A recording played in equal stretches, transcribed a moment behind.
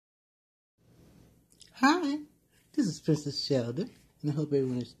Hi, this is Princess Sheldon, and I hope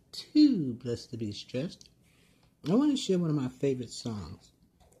everyone is too blessed to be stressed. I want to share one of my favorite songs,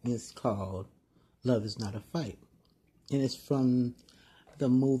 and it's called Love Is Not a Fight, and it's from the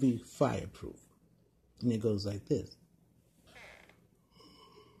movie Fireproof, and it goes like this.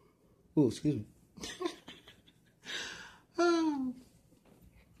 Oh, excuse me. Oh,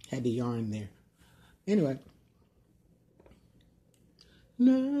 had to yarn there. Anyway.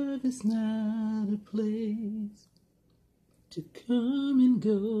 Love is not a place to come and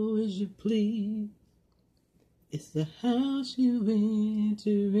go as you please. It's the house you enter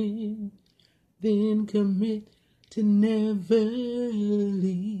in, then commit to never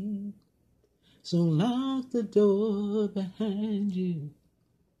leave. So lock the door behind you,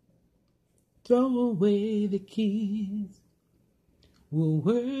 throw away the keys. We'll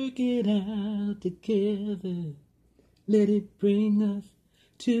work it out together, let it bring us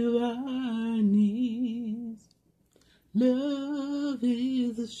to our knees. Love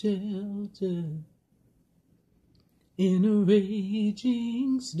is a shelter in a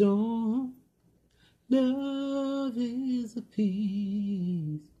raging storm. Love is a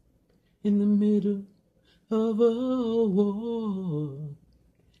peace in the middle of a war.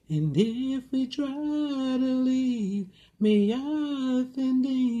 And if we try to leave, may I send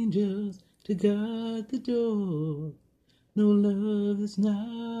angels to guard the door. No, love is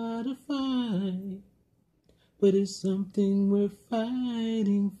not a fight, but it's something we're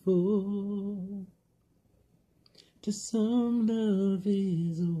fighting for. To some, love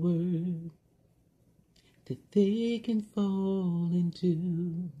is a word that they can fall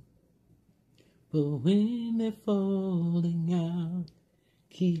into, but when they're falling out,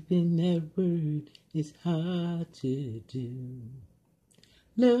 keeping that word is hard to do.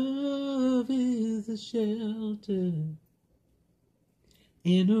 Love is a shelter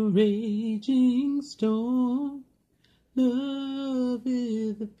in a raging storm. Love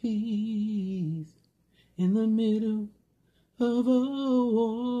is a peace in the middle of a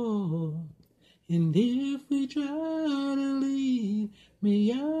war. And if we try to leave,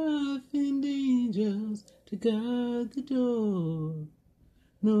 may I send angels to guard the door.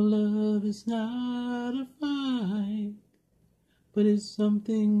 No, love is not a fight, but it's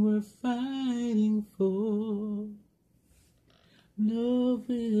something we're fighting for. Love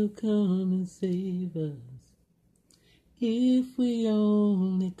will come and save us if we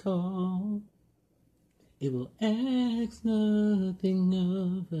only call. It will ask nothing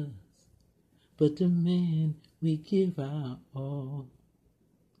of us but demand we give our all.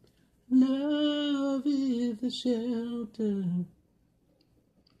 Love is a shelter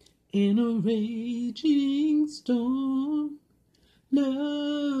in a raging storm.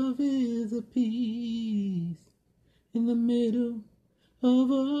 Love is a peace in the middle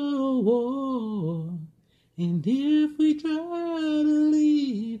of a war. And if we try to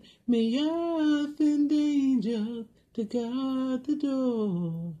leave, may I send angels to guard the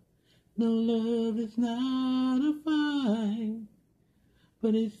door. No, love is not a fight,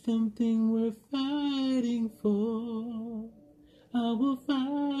 but it's something we're fighting for. I will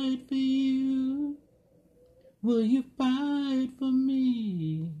fight for you. Will you fight for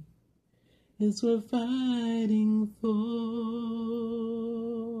me? It's what we're fighting for.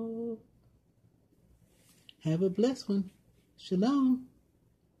 Have a blessed one. Shalom.